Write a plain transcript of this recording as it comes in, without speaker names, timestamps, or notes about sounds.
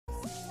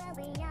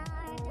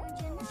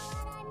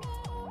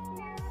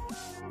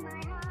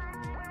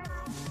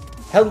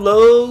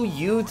Hello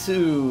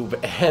YouTube,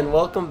 and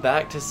welcome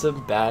back to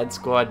some Bad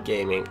Squad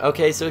Gaming.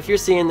 Okay, so if you're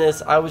seeing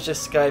this, I was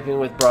just Skyping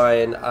with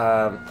Brian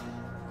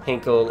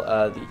Hinkle,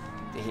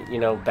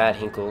 Bad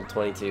Hinkle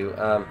 22,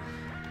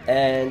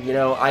 and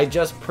I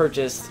just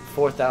purchased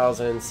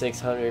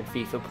 4,600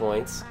 FIFA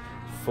points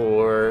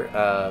for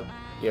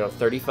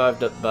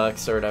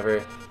 $35 or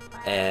whatever,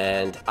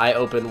 and I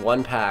opened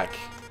one pack,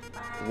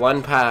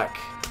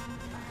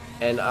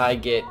 and I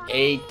get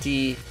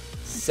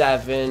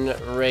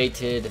 87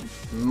 rated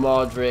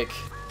Modric.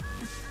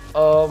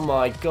 Oh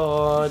my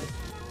god,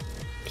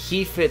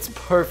 he fits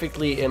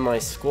perfectly in my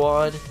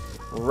squad,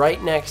 right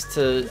next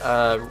to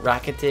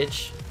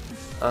Rakitic.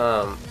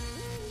 I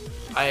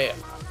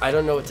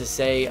don't know what to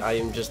say. I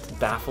am just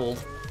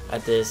baffled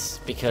at this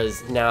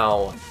because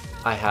now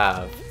I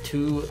have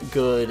two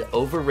good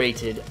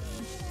overrated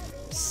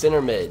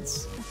center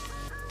mids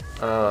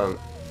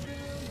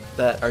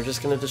that are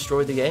just gonna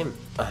destroy the game.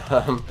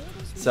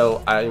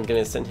 So I'm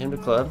gonna send him to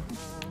club,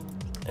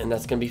 and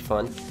that's gonna be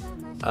fun,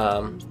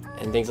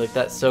 and things like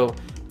that. So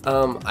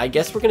I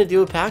guess we're gonna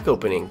do a pack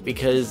opening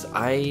because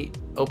I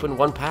opened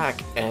one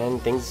pack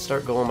and things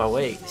start going my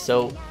way.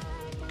 So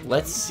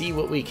let's see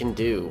what we can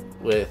do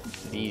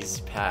with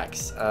these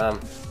packs. I'm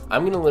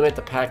gonna limit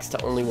the packs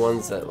to only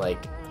ones that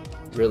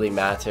really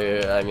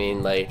matter. I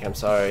mean, I'm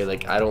sorry,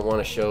 I don't want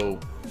to show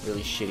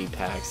really shitty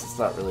packs. It's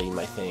not really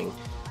my thing.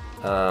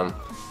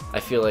 I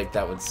feel like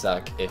that would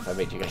suck if I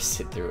made you guys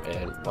sit through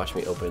and watch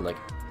me open a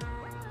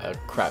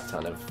crap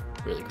ton of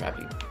really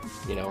crappy,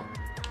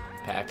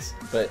 packs.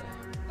 But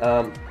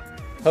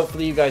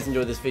hopefully you guys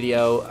enjoyed this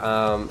video,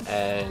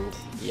 and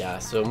yeah,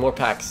 so more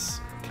packs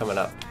coming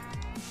up.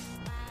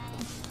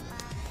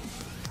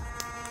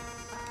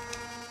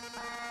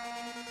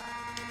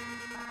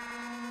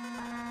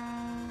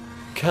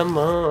 Come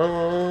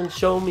on,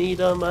 show me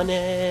the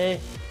money,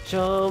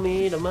 show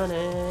me the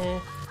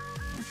money.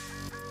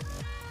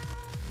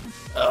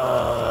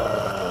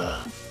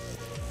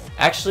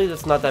 Actually,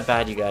 that's not that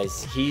bad, you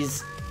guys.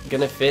 He's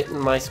gonna fit in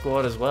my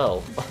squad as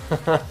well.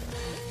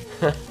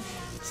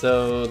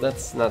 So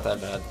that's not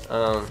that bad.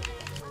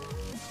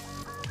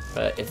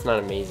 But it's not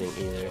amazing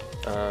either.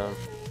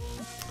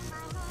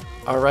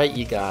 Alright,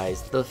 you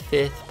guys, the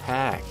fifth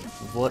pack.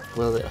 What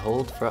will it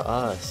hold for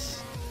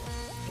us?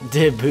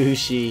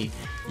 Debussy.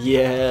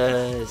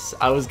 Yes,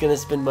 I was gonna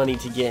spend money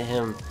to get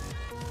him.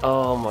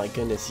 Oh my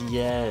goodness,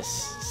 yes.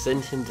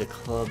 Send him to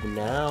club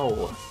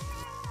now.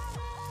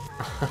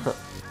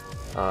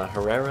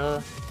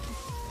 Herrera.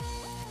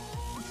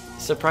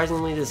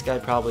 Surprisingly, this guy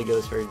probably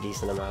goes for a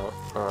decent amount.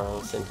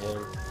 I'll send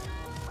him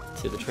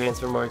to the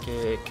transfer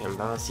market.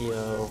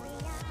 Cambacio.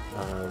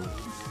 I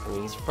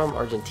mean, he's from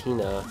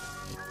Argentina.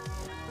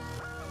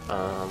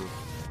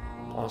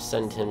 I'll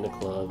send him to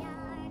club.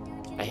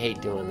 I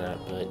hate doing that,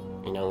 but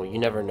you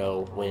never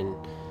know when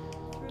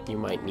you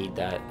might need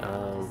that.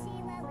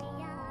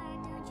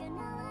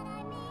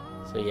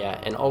 So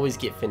yeah, and always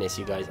get fitness,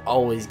 you guys.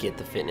 Always get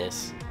the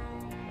fitness.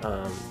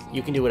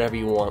 You can do whatever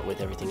you want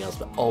with everything else,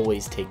 but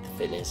always take the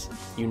fitness.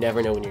 You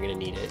never know when you're gonna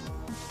need it,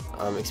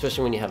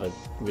 especially when you have a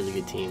really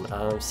good team.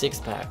 Six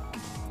pack.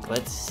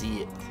 Let's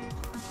see it.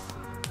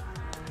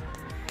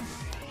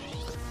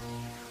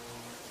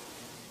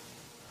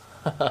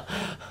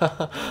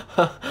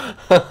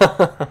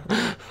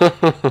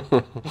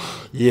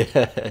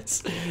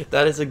 Yes,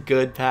 that is a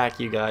good pack,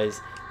 you guys.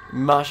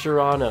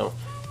 Mascherano.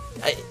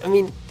 I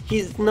mean,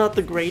 he's not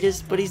the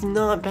greatest, but he's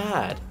not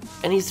bad.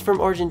 And he's from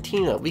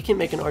Argentina. We can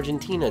make an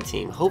Argentina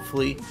team.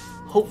 Hopefully,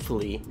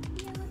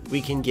 we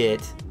can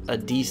get a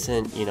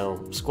decent,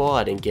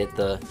 squad and get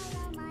the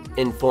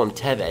informed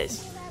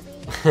Tevez.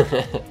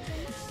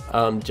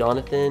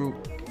 Jonathan,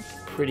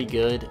 pretty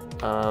good.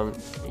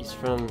 He's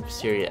from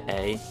Serie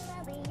A.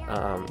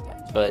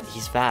 But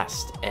he's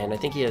fast, and I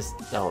think he has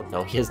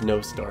he has no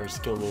star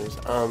skill moves.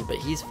 But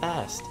he's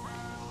fast.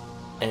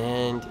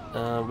 And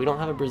we don't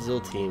have a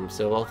Brazil team,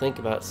 so I'll think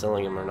about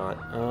selling him or not.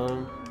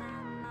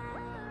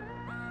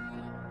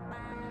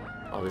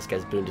 Oh, this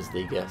guy's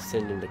Bundesliga.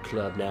 Send him to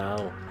club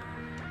now.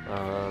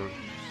 No,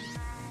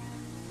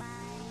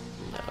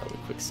 we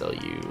quick sell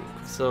you.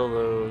 Quick sell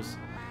those.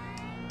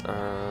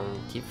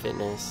 Keep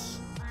fitness.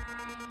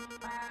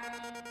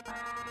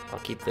 I'll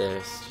keep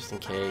this just in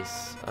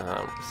case.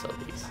 We'll sell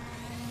these.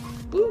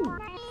 Woo!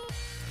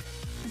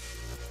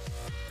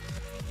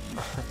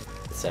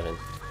 7.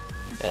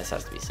 This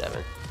has to be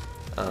 7.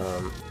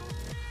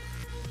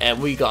 And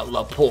we got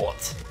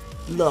Laporte.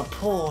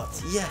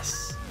 Laporte,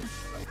 yes!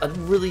 A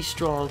really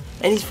strong,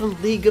 and he's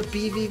from Liga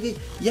BVB.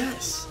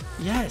 Yes,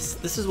 yes,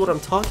 this is what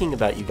I'm talking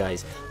about, you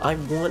guys. I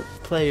want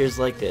players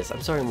like this. I'm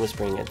sorry I'm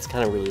whispering, it's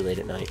kind of really late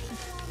at night.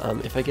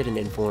 If I get an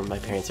inform, my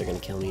parents are going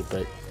to kill me,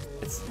 but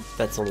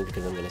that's only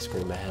because I'm going to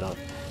scream my head off.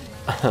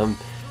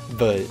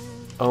 But,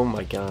 oh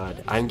my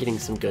god, I'm getting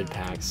some good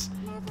packs.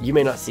 You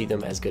may not see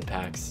them as good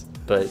packs,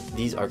 but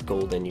these are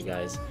golden, you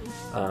guys.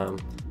 I'm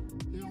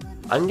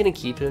gonna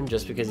keep him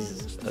just because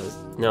he's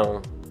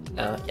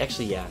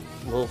actually, yeah,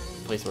 we'll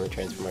place him on the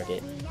transfer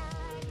market.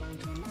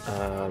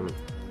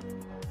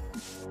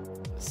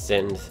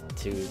 send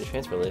to the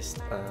transfer list.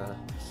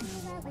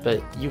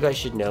 But you guys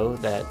should know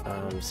that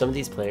some of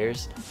these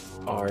players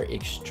are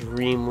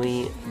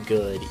extremely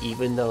good,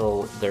 even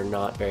though they're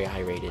not very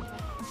high rated.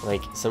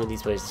 Like some of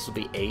these players, this will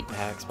be 8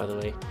 packs, by the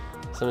way.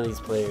 Some of these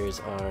players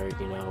are,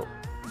 you know,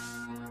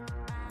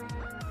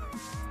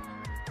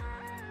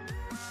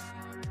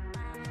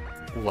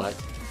 what?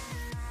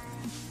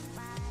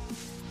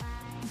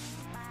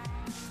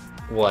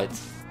 What?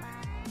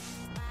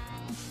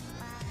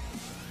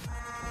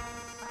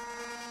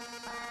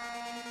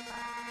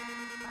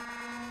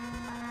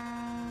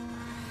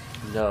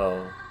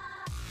 No.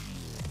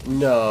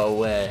 No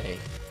way.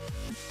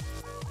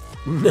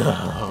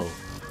 No.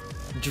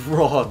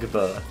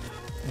 Drogba.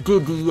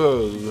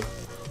 Didier.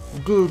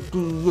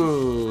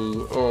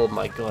 Didier. Oh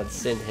my god,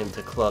 send him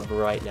to club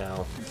right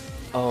now.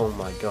 Oh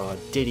my god.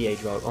 Didier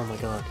Drogba. Oh my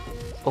god.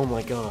 Oh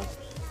my god.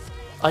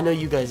 I know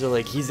you guys are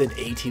like, he's an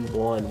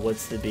 81.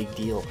 What's the big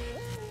deal?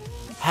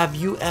 Have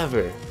you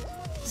ever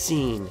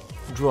seen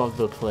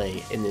Drogba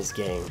play in this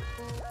game?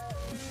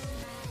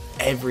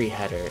 Every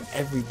header,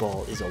 every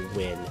ball is a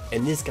win,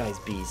 and this guy's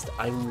beast.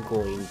 I'm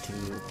going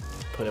to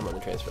put him on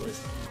the transfer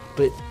list.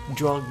 But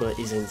Drogba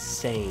is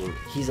insane.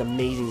 He's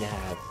amazing to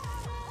have.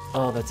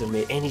 Oh, that's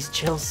amazing. And he's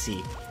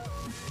Chelsea.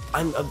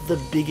 I'm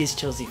the biggest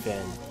Chelsea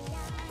fan.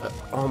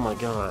 Oh my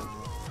god.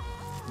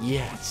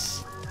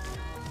 Yes.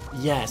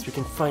 Yes, we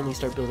can finally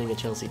start building a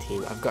Chelsea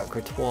team. I've got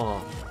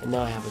Courtois, and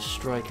now I have a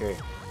striker.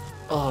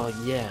 Oh,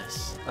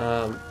 yes.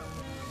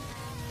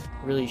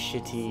 Really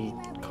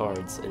shitty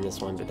cards in this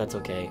one, but that's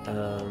okay.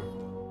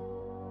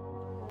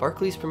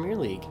 Barclays Premier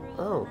League.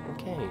 Oh,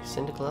 okay.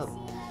 Send to club.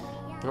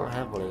 I don't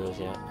have one of those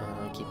yet.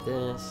 Keep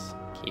this.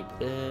 Keep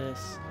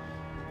this.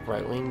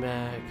 Right wing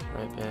back.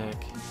 Right back.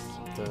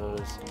 Keep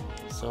those.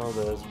 Sell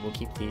those. We'll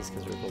keep these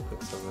because we're going to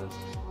quick sell those.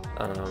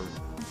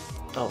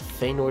 Oh,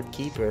 Feyenoord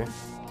keeper.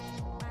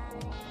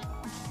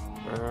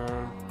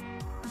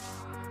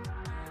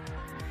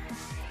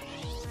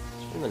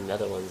 From the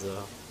Netherlands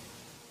though.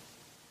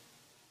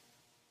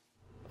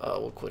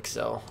 We'll quick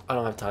sell. I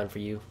don't have time for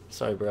you.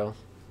 Sorry, bro.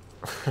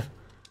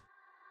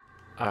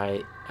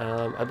 Alright,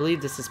 I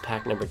believe this is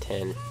pack number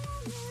 10.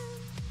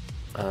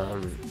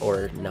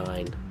 Or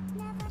 9.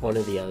 One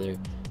or the other.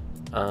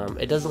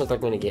 It doesn't look like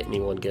I'm gonna get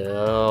anyone good.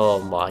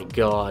 Oh my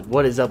god.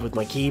 What is up with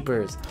my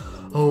keepers?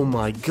 Oh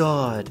my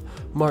god.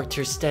 Mark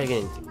ter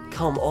Stegen.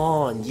 Come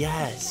on.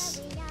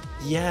 Yes.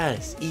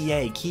 Yes.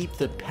 EA, keep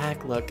the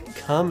pack luck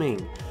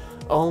coming.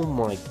 Oh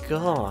my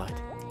god.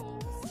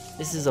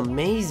 This is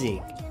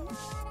amazing.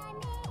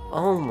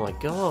 Oh my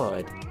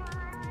god.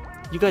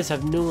 You guys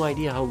have no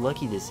idea how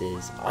lucky this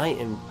is. I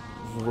am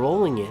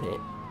rolling in it.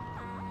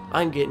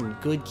 I'm getting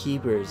good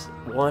keepers,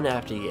 one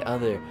after the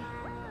other.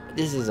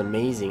 This is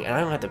amazing. And I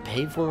don't have to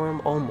pay for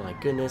them. Oh my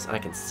goodness. I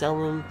can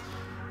sell them.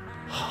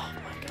 Oh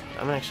my god.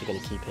 I'm actually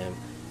going to keep him.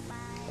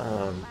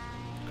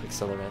 Quick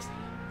sell the rest.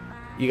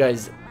 You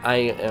guys, I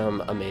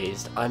am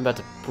amazed. I'm about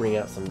to bring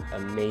out some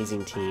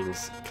amazing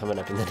teams coming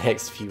up in the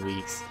next few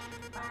weeks.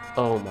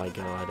 Oh my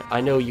god.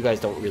 I know you guys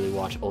don't really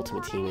watch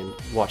Ultimate Team and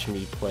watch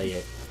me play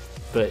it,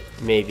 but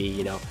maybe,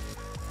 you know.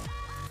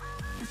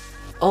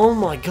 Oh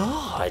my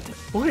god!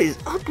 What is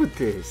up with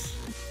this?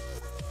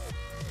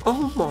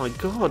 Oh my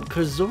god,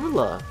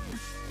 Cazorla!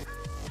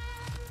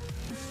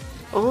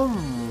 Oh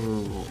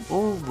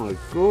my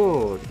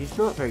god. He's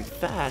not very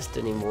fast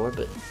anymore,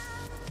 but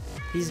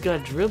he's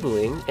got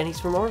dribbling, and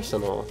he's from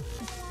Arsenal.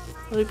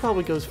 Well, he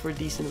probably goes for a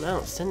decent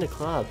amount. Send a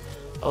club.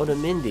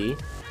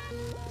 Otamendi,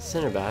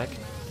 center back.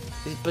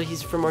 But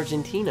he's from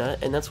Argentina,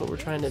 and that's what we're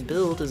trying to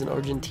build, is an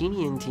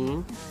Argentinian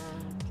team.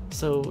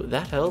 So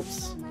that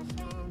helps.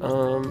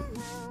 The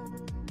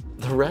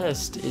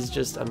rest is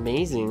just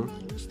amazing.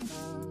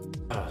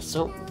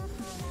 So,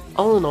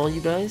 all in all,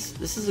 you guys,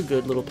 this is a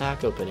good little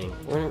pack opening.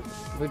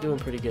 We're doing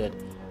pretty good.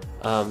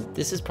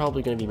 This is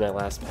probably going to be my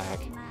last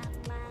pack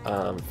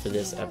for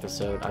this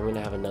episode. I'm going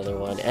to have another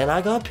one. And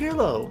I got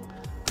Pirlo!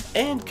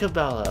 And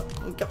Cabela!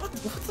 What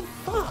the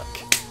fuck?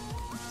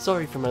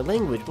 Sorry for my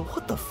language, but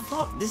what the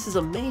fuck? This is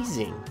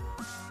amazing.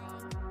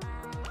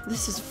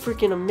 This is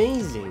freaking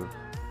amazing.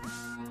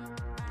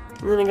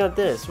 And then I got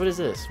this. What is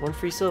this? 1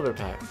 free silver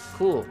pack.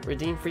 Cool.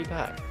 Redeem free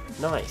pack.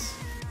 Nice.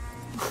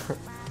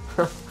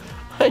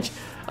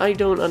 I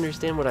don't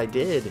understand what I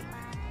did.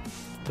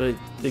 But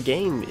the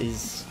game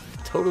is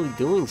totally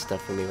doing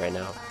stuff for me right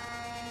now.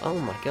 Oh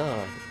my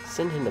god.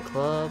 Send him to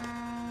club.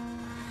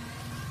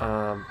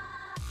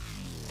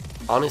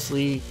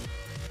 Honestly,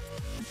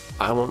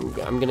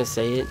 I'm gonna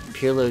say it.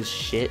 Pirlo's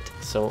shit,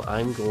 so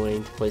I'm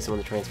going to place him on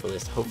the transfer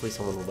list. Hopefully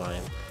someone will buy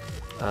him.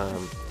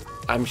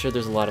 I'm sure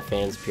there's a lot of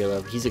fans of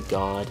Pirlo. He's a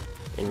god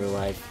in real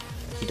life.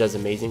 He does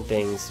amazing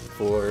things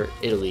for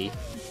Italy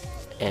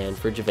and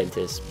for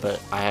Juventus,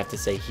 but I have to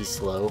say he's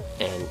slow,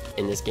 and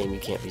in this game you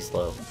can't be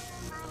slow.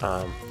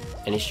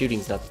 And his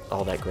shooting's not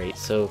all that great,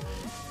 so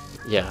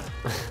yeah.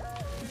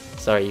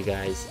 Sorry you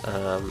guys.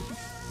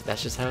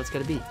 That's just how it's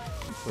gotta be.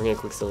 We're gonna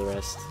quick sell the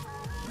rest.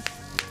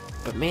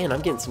 But man, I'm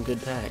getting some good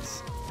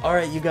packs.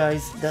 Alright, you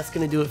guys, that's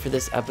going to do it for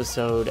this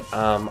episode.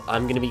 I'm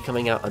going to be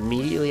coming out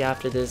immediately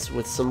after this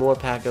with some more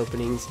pack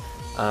openings.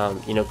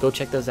 You know, go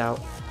check those out.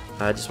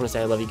 I just want to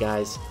say I love you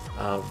guys.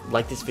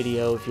 Like this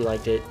video if you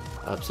liked it.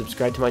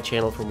 Subscribe to my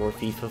channel for more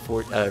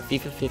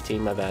FIFA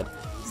 15, my bad.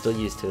 Still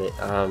used to it.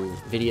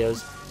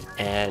 Videos.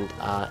 And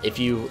if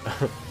you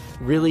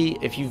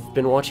if you've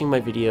been watching my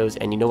videos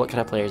and you know what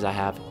kind of players I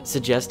have,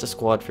 suggest a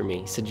squad for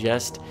me.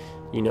 Suggest,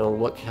 you know,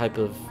 what type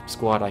of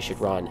squad I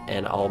should run,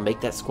 and I'll make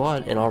that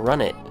squad and I'll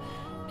run it,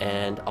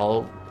 and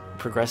I'll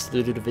progress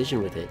through the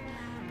division with it.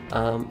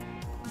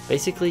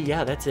 Basically,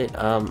 yeah, that's it.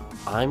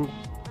 I'm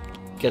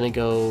gonna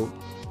go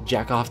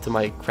jack off to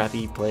my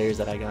crappy players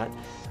that I got.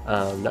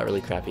 Not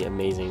really crappy,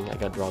 amazing. I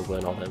got Drogba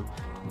and all them.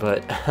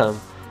 But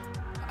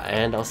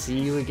and I'll see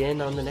you again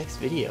on the next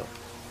video.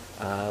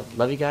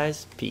 Love you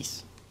guys.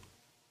 Peace.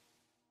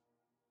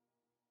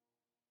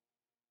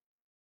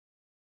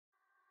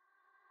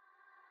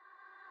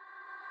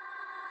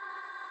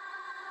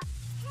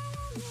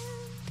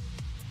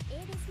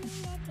 It is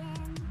me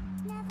again,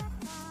 never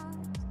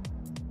thought